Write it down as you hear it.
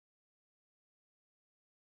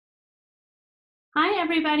Hi,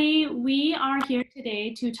 everybody. We are here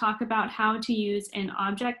today to talk about how to use an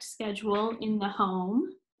object schedule in the home.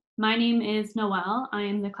 My name is Noelle. I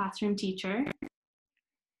am the classroom teacher.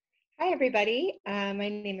 Hi, everybody. My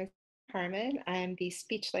name is Carmen. I'm the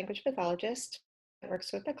speech language pathologist that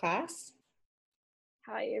works with the class.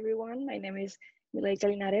 Hi, everyone. My name is Milaika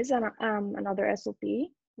Linares, and I'm another SLP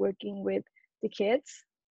working with the kids.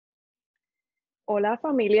 Hola,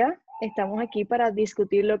 familia. Estamos aquí para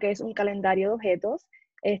discutir lo que es un calendario de objetos.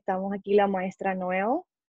 Estamos aquí la maestra Noel,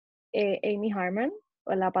 Amy Harmon,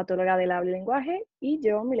 la patóloga del habla y lenguaje, y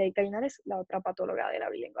yo, Milaika Linares, la otra patóloga del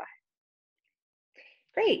habla y lenguaje.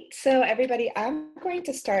 Great. So everybody, I'm going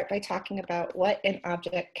to start by talking about what an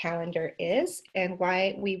object calendar is and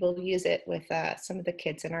why we will use it with some of the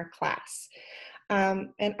kids in our class.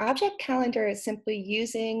 An object calendar is simply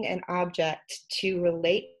using an object to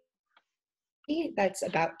relate that's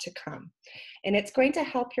about to come. And it's going to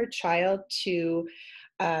help your child to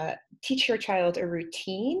teach your child a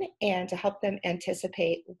routine and to help them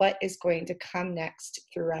anticipate what is going to come next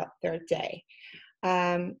throughout their day.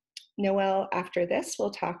 Noelle, after this,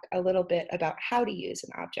 we'll talk a little bit about how to use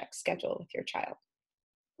an object schedule with your child.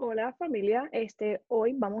 Hola, familia.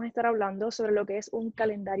 Hoy vamos a estar hablando sobre lo que es un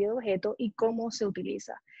calendario de objetos y cómo se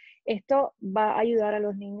utiliza. Esto va a ayudar a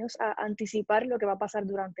los niños a anticipar lo que va a pasar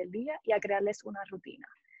durante el día y a crearles una rutina,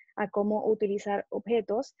 a cómo utilizar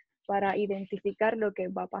objetos para identificar lo que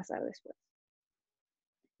va a pasar después.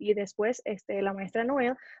 Y después, la maestra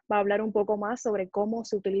Noel va a hablar un poco más sobre cómo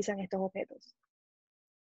se utilizan estos objetos.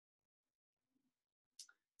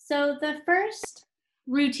 So the first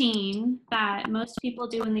routine that most people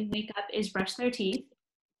do when they wake up is brush their teeth.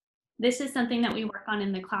 This is something that we work on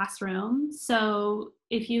in the classroom. So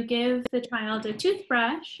if you give the child a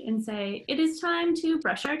toothbrush and say, it is time to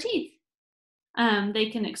brush our teeth, they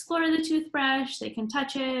can explore the toothbrush, they can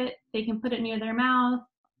touch it, they can put it near their mouth,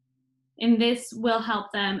 and this will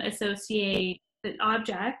help them associate the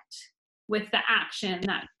object with the action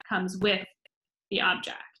that comes with the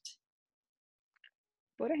object.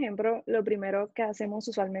 Por ejemplo, lo primero que hacemos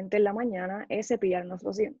usualmente en la mañana es cepillarnos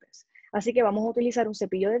los dientes. Así que vamos a utilizar un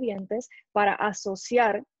cepillo de dientes para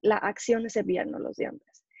asociar la acción de cepillarnos los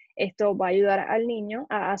dientes. Esto va a ayudar al niño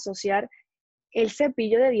a asociar el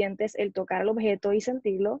cepillo de dientes, el tocar el objeto y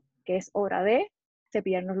sentirlo, que es hora de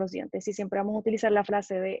cepillarnos los dientes. Y siempre vamos a utilizar la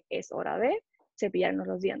frase de es hora de cepillarnos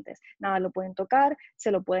los dientes. Nada, lo pueden tocar,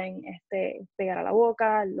 se lo pueden pegar a la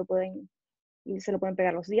boca, se lo pueden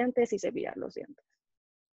pegar los dientes y cepillar los dientes.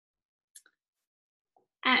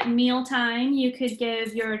 At mealtime, you could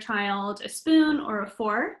give your child a spoon or a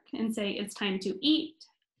fork and say, it's time to eat.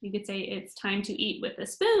 You could say, it's time to eat with a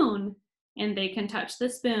spoon, and they can touch the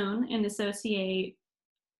spoon and associate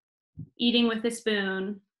eating with the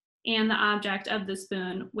spoon and the object of the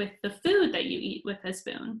spoon with the food that you eat with a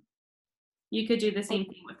spoon. You could do the same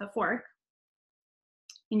thing with a fork,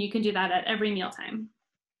 and you can do that at every mealtime.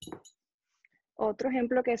 Otro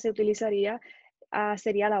ejemplo que se utilizaría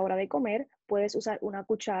sería a la hora de comer. Puedes usar una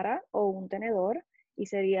cuchara o un tenedor y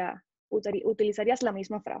utilizarías la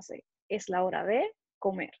misma frase. Es la hora de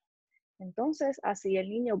comer. Entonces, así el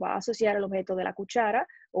niño va a asociar el objeto de la cuchara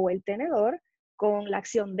o el tenedor con la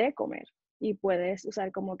acción de comer. Y puedes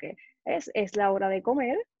usar como que es la hora de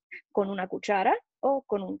comer con una cuchara o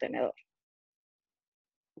con un tenedor.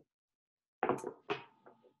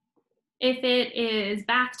 If it is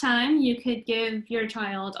bath time, you could give your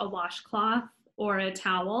child a washcloth or a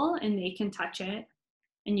towel and they can touch it.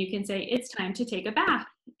 And you can say, it's time to take a bath.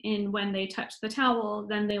 And when they touch the towel,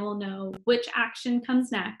 then they will know which action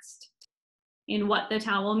comes next and what the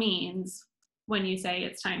towel means when you say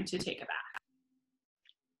it's time to take a bath.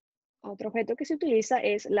 Otro objeto que se utiliza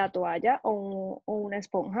es la toalla o una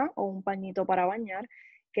esponja o un pañito para bañar,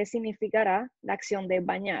 que significará la acción de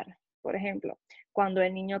bañar. Por ejemplo, cuando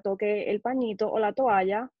el niño toque el pañito o la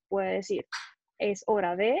toalla, puede decir, es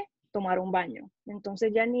hora de tomar un baño.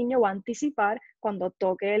 Entonces ya el niño va a anticipar cuando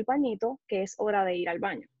toque el pañito que es hora de ir al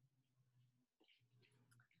baño.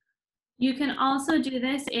 You can also do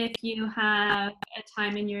this if you have a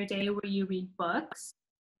time in your day where you read books.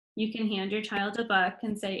 You can hand your child a book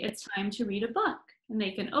and say, it's time to read a book. And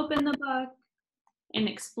they can open the book and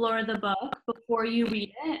explore the book before you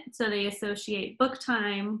read it. So they associate book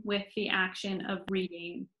time with the action of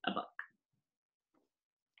reading a book.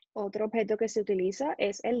 Otro objeto que se utiliza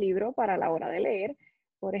es el libro para la hora de leer.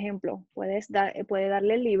 Por ejemplo, puede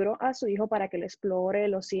darle el libro a su hijo para que lo explore,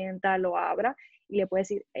 lo sienta, lo abra y le puede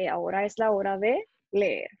decir, ahora es la hora de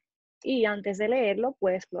leer. Y antes de leerlo,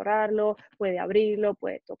 puede explorarlo, puede abrirlo,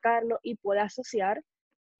 puede tocarlo y puede asociar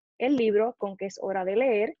el libro con que es hora de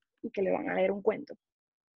leer y que le van a leer un cuento.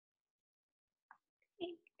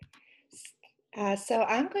 So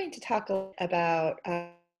I'm going to talk about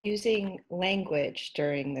using language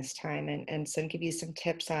during this time and give you some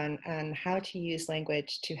tips on how to use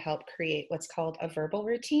language to help create what's called a verbal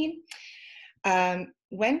routine.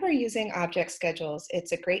 When we're using object schedules,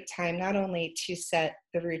 it's a great time not only to set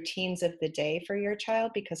the routines of the day for your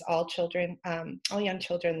child, because all young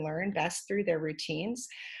children learn best through their routines,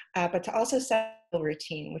 but to also set a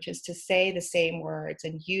routine, which is to say the same words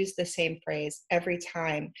and use the same phrase every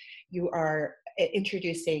time you are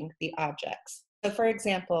introducing the objects. So for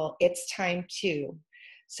example, it's time to.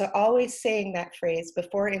 So always saying that phrase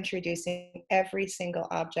before introducing every single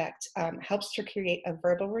object helps to create a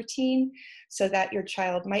verbal routine so that your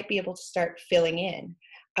child might be able to start filling in.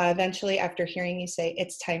 Eventually, after hearing you say,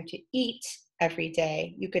 it's time to eat every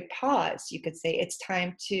day, you could pause. You could say, it's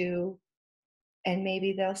time to, and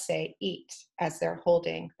maybe they'll say eat as they're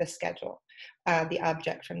holding the schedule, the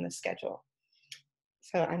object from the schedule.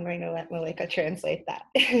 So I'm going to let Malika translate that.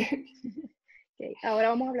 Okay. Ahora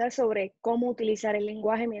vamos a hablar sobre cómo utilizar el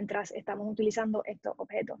lenguaje mientras estamos utilizando estos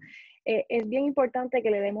objetos. Es bien importante que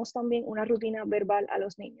le demos también una rutina verbal a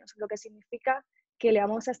los niños, lo que significa que le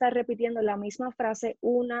vamos a estar repitiendo la misma frase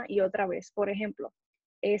una y otra vez. Por ejemplo,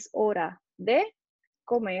 es hora de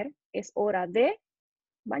comer, es hora de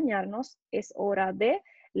bañarnos, es hora de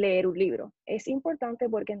leer un libro. Es importante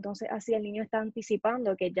porque entonces así el niño está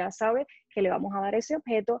anticipando que ya sabe que le vamos a dar ese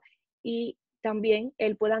objeto y también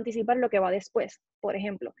él puede anticipar lo que va después. Por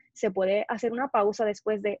ejemplo, se puede hacer una pausa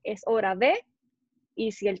después de es hora de,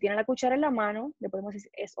 y si él tiene la cuchara en la mano, le podemos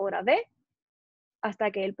decir es hora de,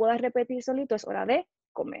 hasta que él pueda repetir solito es hora de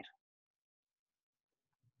comer.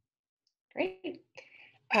 Great.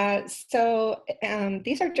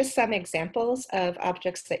 These are just some examples of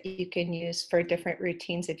objects that you can use for different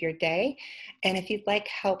routines of your day. And if you'd like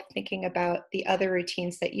help thinking about the other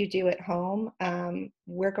routines that you do at home,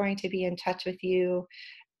 we're going to be in touch with you,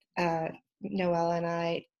 Noelle and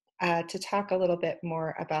I, to talk a little bit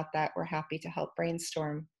more about that. We're happy to help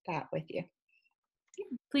brainstorm that with you.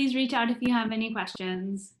 Please reach out if you have any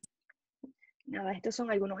questions. Nada, estos son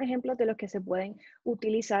algunos ejemplos de los que se pueden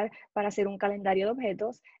utilizar para hacer un calendario de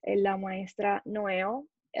objetos. La maestra Noelle,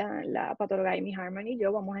 la patóloga Amy Harman y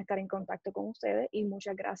yo vamos a estar en contacto con ustedes y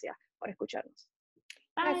muchas gracias por escucharnos.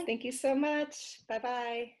 Bye. Yes, thank you so much.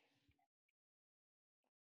 Bye-bye.